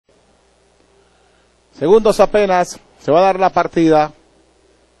Segundos apenas, se va a dar la partida.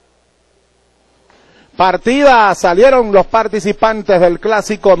 Salieron los participantes del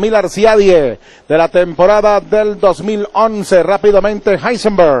clásico Millard Ziadie de la temporada del 2011. Rápidamente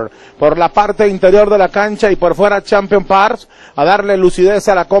Heisenberg por la parte interior de la cancha y por fuera Champion Parts a darle lucidez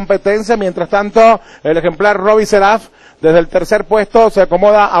a la competencia. Mientras tanto, el ejemplar Robbie Seraf desde el tercer puesto se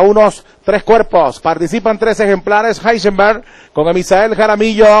acomoda a unos 3 cuerpos. Participan 3 ejemplares. Heisenberg con Emisael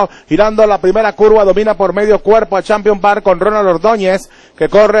Jaramillo girando la primera curva, domina por medio cuerpo a Champion Park con Ronald Ordóñez, que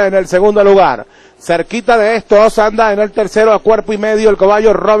corre en el segundo lugar. Cerquita de estos anda en el tercero a cuerpo y medio el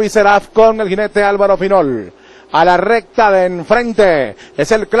caballo Robbie Seraf con el jinete Álvaro Finol. A la recta de enfrente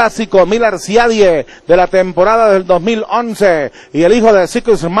es el clásico Millard Ziadie de la temporada del 2011 y el hijo de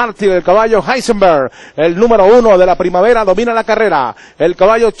Sicus Martin, el caballo Heisenberg, el número 1 de la primavera, domina la carrera. El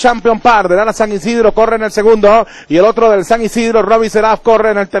caballo Champion Par del Ala San Isidro corre en el segundo y el otro del San Isidro, Robbie Seraf,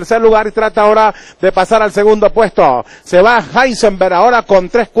 corre en el tercer lugar y trata ahora de pasar al segundo puesto. Se va Heisenberg ahora con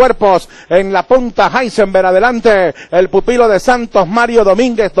 3 cuerpos en la punta. Heisenberg adelante, el pupilo de Santos Mario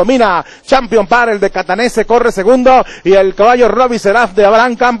Domínguez domina. Champion Par, el de Catanese, corre segundo y el caballo Robbie Seraf de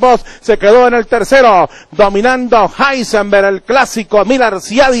Abraham Campos se quedó en el tercero, dominando Heisenberg, el clásico Millard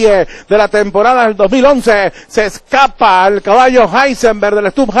Ziadie de la temporada del 2011. Se escapa el caballo Heisenberg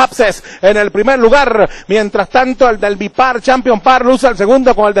del Stub Hapses en el primer lugar, mientras tanto el del Bipar Champion Par luce el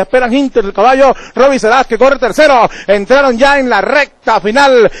segundo con el de Esperan Hinter, el caballo Robbie Seraf que corre tercero. Entraron ya en la recta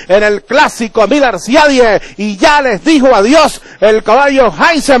final en el clásico Millard Ziadie y ya les dijo adiós el caballo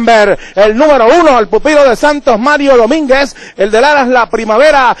Heisenberg, el número 1, el pupilo de Santos Mario Domínguez, el del Alas La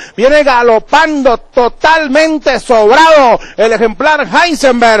Primavera, viene galopando totalmente sobrado el ejemplar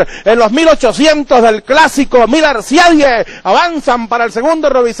Heisenberg en los 1800 del clásico Millard Ziadie. Avanzan para el segundo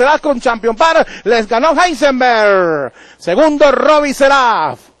Robbie Seraf con Champion Par, les ganó Heisenberg. Segundo Robbie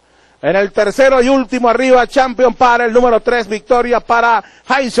Seraf. En el tercero y último arriba Champion Par, el número 3, victoria para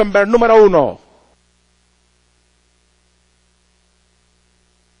Heisenberg, número 1.